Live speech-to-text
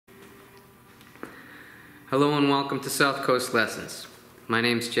Hello and welcome to South Coast Lessons. My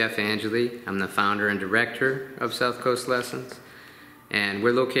name's Jeff Angeli. I'm the founder and director of South Coast Lessons. And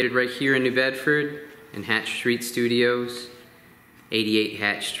we're located right here in New Bedford in Hatch Street Studios, 88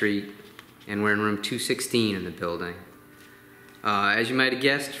 Hatch Street. And we're in room 216 in the building. As you might have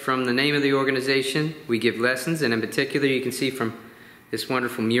guessed from the name of the organization, we give lessons, and in particular you can see from this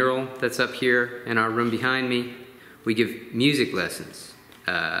wonderful mural that's up here in our room behind me, we give music lessons.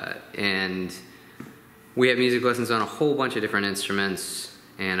 And we have music lessons on a whole bunch of different instruments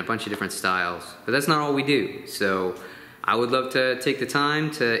and a bunch of different styles, but that's not all we do. So I would love to take the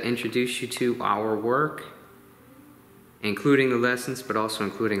time to introduce you to our work, including the lessons, but also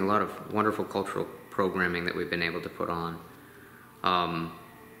including a lot of wonderful cultural programming that we've been able to put on.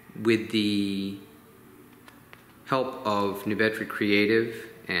 With the help of New Bedford Creative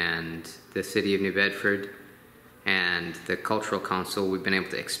and the City of New Bedford and the Cultural Council, we've been able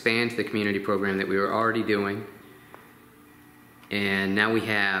to expand the community program that we were already doing. And now we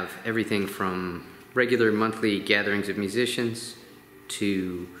have everything from regular monthly gatherings of musicians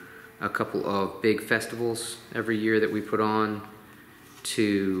to a couple of big festivals every year that we put on,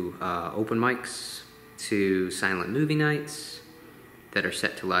 to open mics, to silent movie nights that are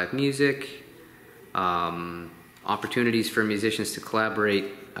set to live music, opportunities for musicians to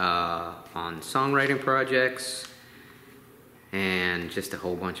collaborate on songwriting projects, and just a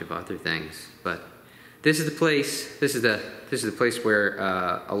whole bunch of other things. But this is the place. This is the place where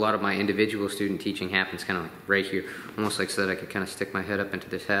a lot of my individual student teaching happens, kind of like right here, almost like so that I could kind of stick my head up into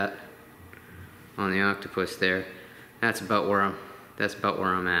this hat on the octopus there. That's about where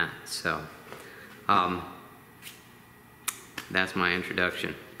I'm at. So that's my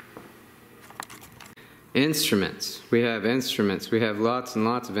introduction. Instruments. We have instruments. We have lots and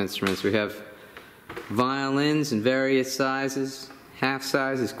lots of instruments. We have violins in various sizes, half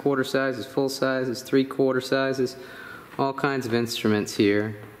sizes, quarter sizes, full sizes, 3/4 sizes, all kinds of instruments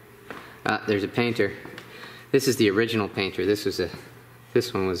here. There's a painter. This is the original painter. This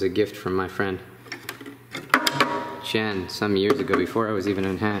one was a gift from my friend Jen some years ago, before I was even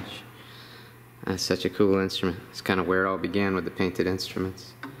in Hatch. That's such a cool instrument. It's kind of where it all began, with the painted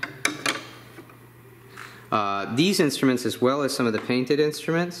instruments. These instruments, as well as some of the painted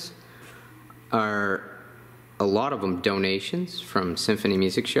instruments, are a lot of them donations from Symphony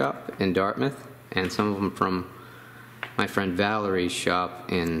Music Shop in Dartmouth, and some of them from my friend Valerie's shop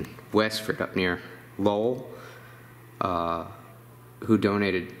in Westford, up near Lowell, who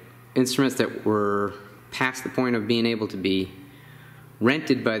donated instruments that were past the point of being able to be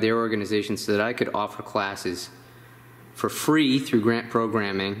rented by their organization, so that I could offer classes for free through grant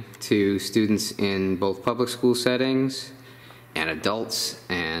programming to students in both public school settings and adults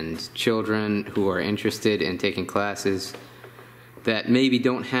and children who are interested in taking classes that maybe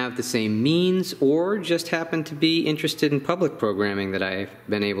don't have the same means, or just happen to be interested in public programming that I've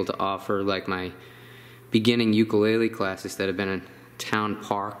been able to offer, like my beginning ukulele classes that have been in town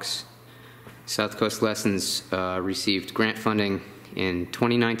parks. South Coast Lessons received grant funding in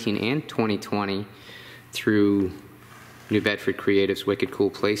 2019 and 2020 through New Bedford Creative's Wicked Cool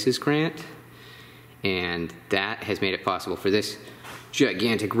Places grant. And that has made it possible for this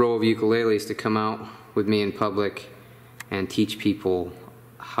gigantic row of ukuleles to come out with me in public and teach people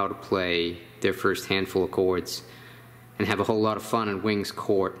how to play their first handful of chords and have a whole lot of fun in Wings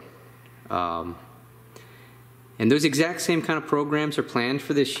Court. And those exact same kind of programs are planned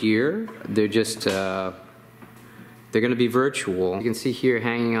for this year. They're just, they're going to be virtual. You can see here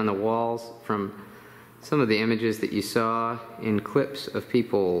hanging on the walls from some of the images that you saw in clips of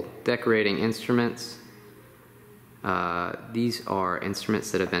people decorating instruments. These are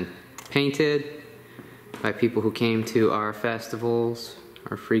instruments that have been painted by people who came to our festivals,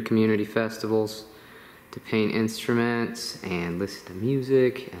 our free community festivals, to paint instruments and listen to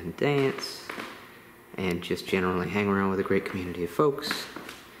music and dance and just generally hang around with a great community of folks.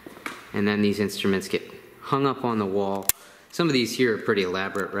 And then these instruments get hung up on the wall. Some of these here are pretty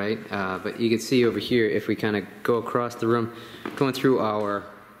elaborate, right? But you can see over here, if we kind of go across the room, going through our,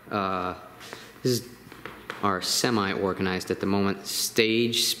 this is our semi-organized at the moment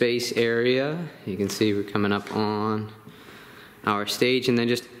stage space area. You can see we're coming up on our stage, and then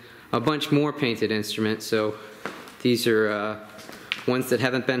just a bunch more painted instruments. So these are ones that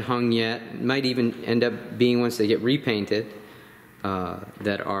haven't been hung yet, might even end up being ones that get repainted,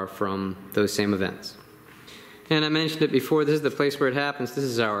 that are from those same events. And I mentioned it before, this is the place where it happens. This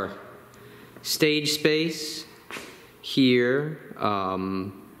is our stage space here,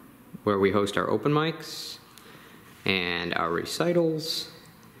 where we host our open mics and our recitals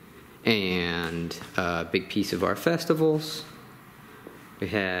and a big piece of our festivals We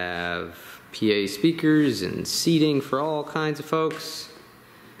have PA speakers and seating for all kinds of folks,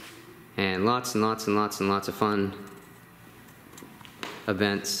 and lots and lots and lots and lots of fun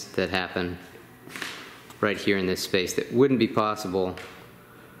events that happen right here in this space that wouldn't be possible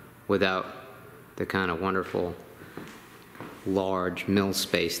without the kind of wonderful large mill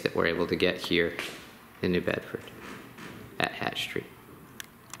space that we're able to get here in New Bedford at Hatch Street.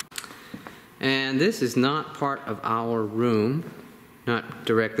 And this is not part of our room, not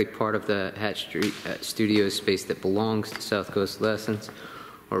directly part of the Hatch Street studio space that belongs to South Coast Lessons,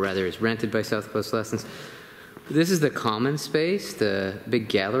 or rather is rented by South Coast Lessons. This is the common space, the big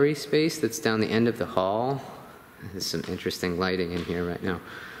gallery space that's down the end of the hall. There's some interesting lighting in here right now.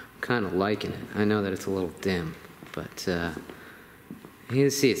 I'm kind of liking it. I know that it's a little dim, but you can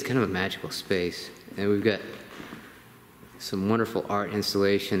see it's kind of a magical space. And we've got some wonderful art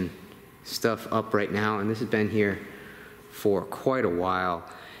installation stuff up right now, and this has been here for quite a while.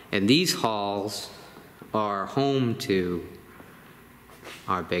 And these halls are home to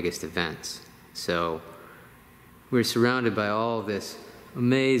our biggest events. So we're surrounded by all of this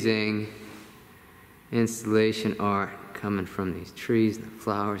amazing installation art coming from these trees and the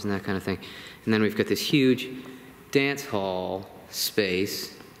flowers and that kind of thing. And then we've got this huge dance hall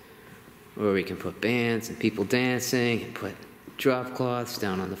space where we can put bands and people dancing and put drop cloths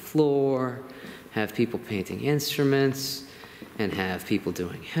down on the floor, have people painting instruments, and have people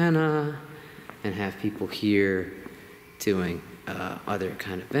doing henna, and have people here doing other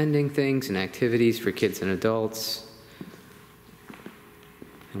kind of vending things and activities for kids and adults.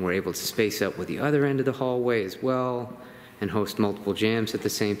 And we're able to space out with the other end of the hallway as well and host multiple jams at the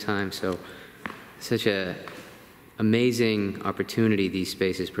same time. So such a amazing opportunity these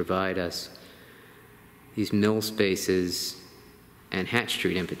spaces provide us, these mill spaces, and Hatch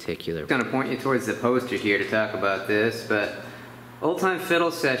Street in particular. I'm going to point you towards the poster here to talk about this, but Old Time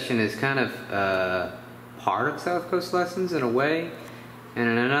Fiddle Session is kind of part of South Coast Lessons in a way, and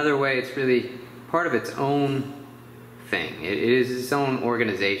in another way it's really part of its own thing. It is its own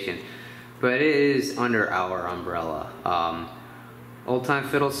organization, but it is under our umbrella. Old Time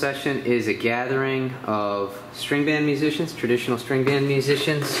Fiddle Session is a gathering of string band musicians, traditional string band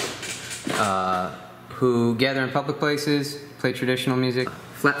musicians, who gather in public places, play traditional music,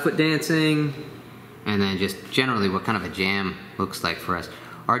 flatfoot dancing, and then just generally what kind of a jam looks like for us.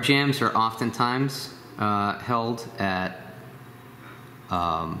 Our jams are oftentimes held at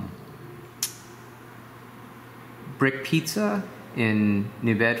Brick Pizza in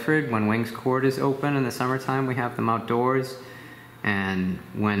New Bedford. When Wings Court is open in the summertime, we have them outdoors. And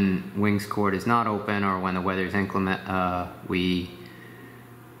when Wings Court is not open or when the weather is inclement, we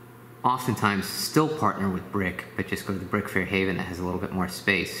oftentimes still partner with Brick, but just go to the Brick Fair Haven that has a little bit more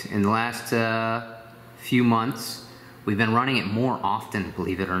space. In the last few months, we've been running it more often,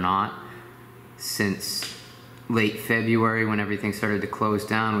 believe it or not. Since late February, when everything started to close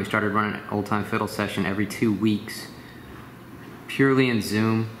down, we started running an Old Time Fiddle Session every 2 weeks, purely in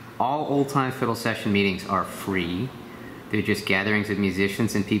Zoom. All Old Time Fiddle Session meetings are free. They're just gatherings of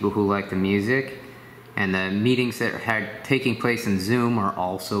musicians and people who like the music. And the meetings that are taking place in Zoom are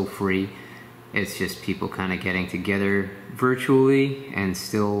also free. It's just people kind of getting together virtually and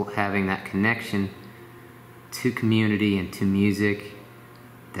still having that connection to community and to music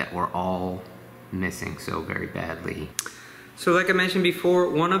that we're all missing so very badly. So like I mentioned before,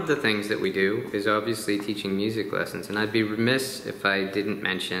 one of the things that we do is obviously teaching music lessons, and I'd be remiss if I didn't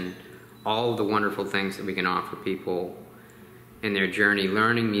mention all of the wonderful things that we can offer people in their journey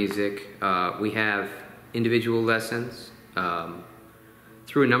learning music. We have individual lessons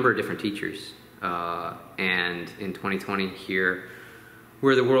through a number of different teachers, and in 2020 here,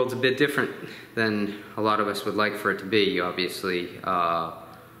 where the world's a bit different than a lot of us would like for it to be, obviously,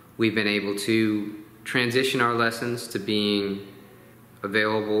 we've been able to transition our lessons to being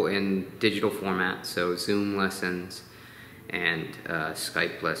available in digital format, so Zoom lessons and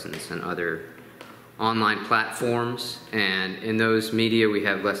Skype lessons and other online platforms. And in those media we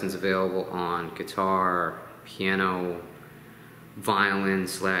have lessons available on guitar, piano, violin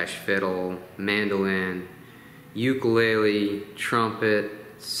 / fiddle, mandolin, ukulele, trumpet,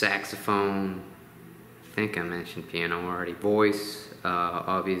 saxophone, I think I mentioned piano already, voice,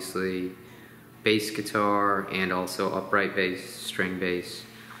 obviously, bass guitar, and also upright bass, string bass,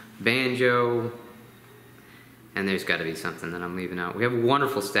 banjo, and there's got to be something that I'm leaving out. We have a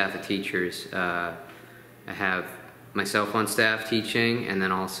wonderful staff of teachers. I have myself on staff teaching, and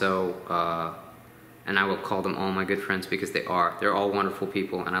then also, and I will call them all my good friends because they're all wonderful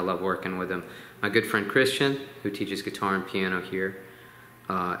people, and I love working with them. My good friend Christian, who teaches guitar and piano here,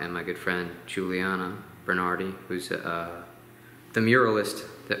 and my good friend Juliana Bernardi, who's the muralist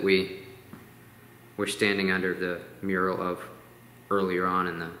that we were standing under the mural of earlier on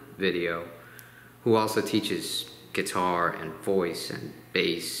in the video, who also teaches guitar and voice and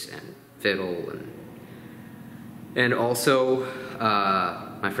bass and fiddle, and also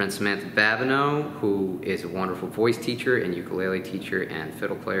my friend Samantha Babineau, who is a wonderful voice teacher and ukulele teacher and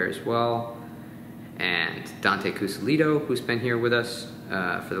fiddle player as well, and Dante Cusalito, who's been here with us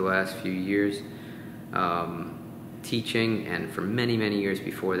for the last few years teaching, and for many years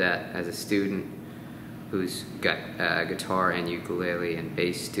before that as a student, who's got guitar and ukulele and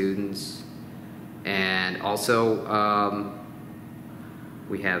bass students. And also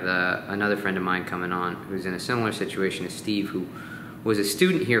we have another friend of mine coming on who's in a similar situation as Steve, who was a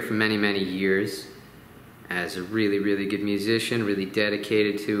student here for many years as a really good musician, really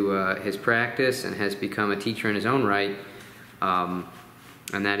dedicated to his practice, and has become a teacher in his own right. And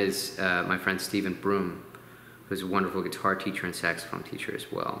that is my friend Stephen Broom, who's a wonderful guitar teacher and saxophone teacher as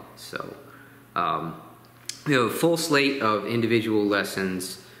well. So we have a full slate of individual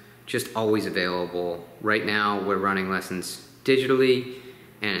lessons just always available. Right now we're running lessons digitally,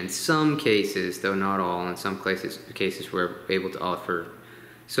 and in some cases, though not all, in some cases we're able to offer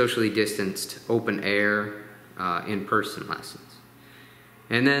socially distanced, open air, in-person lessons.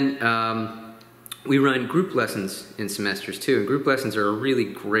 And then we run group lessons in semesters too, and group lessons are a really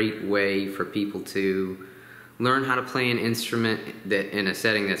great way for people to learn how to play an instrument that in a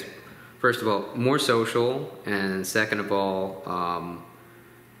setting that's, first of all, more social, and second of all,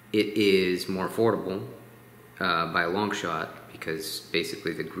 it is more affordable by a long shot, because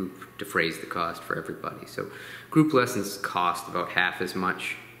basically the group defrays the cost for everybody. So group lessons cost about half as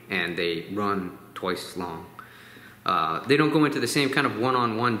much, and they run twice as long. They don't go into the same kind of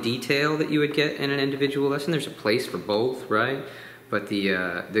one-on-one detail that you would get in an individual lesson. There's a place for both, right? But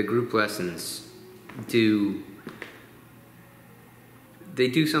the group lessons do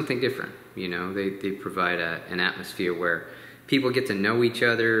something different. You know, they provide an atmosphere where people get to know each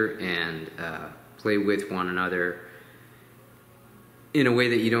other and play with one another in a way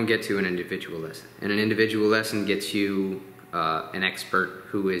that you don't get to an individual lesson. And an individual lesson gets you an expert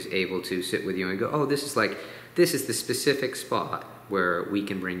who is able to sit with you and go, oh, this is the specific spot where we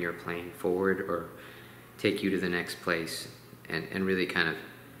can bring your playing forward or take you to the next place, and really kind of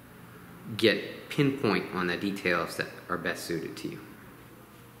pinpoint on the details that are best suited to you.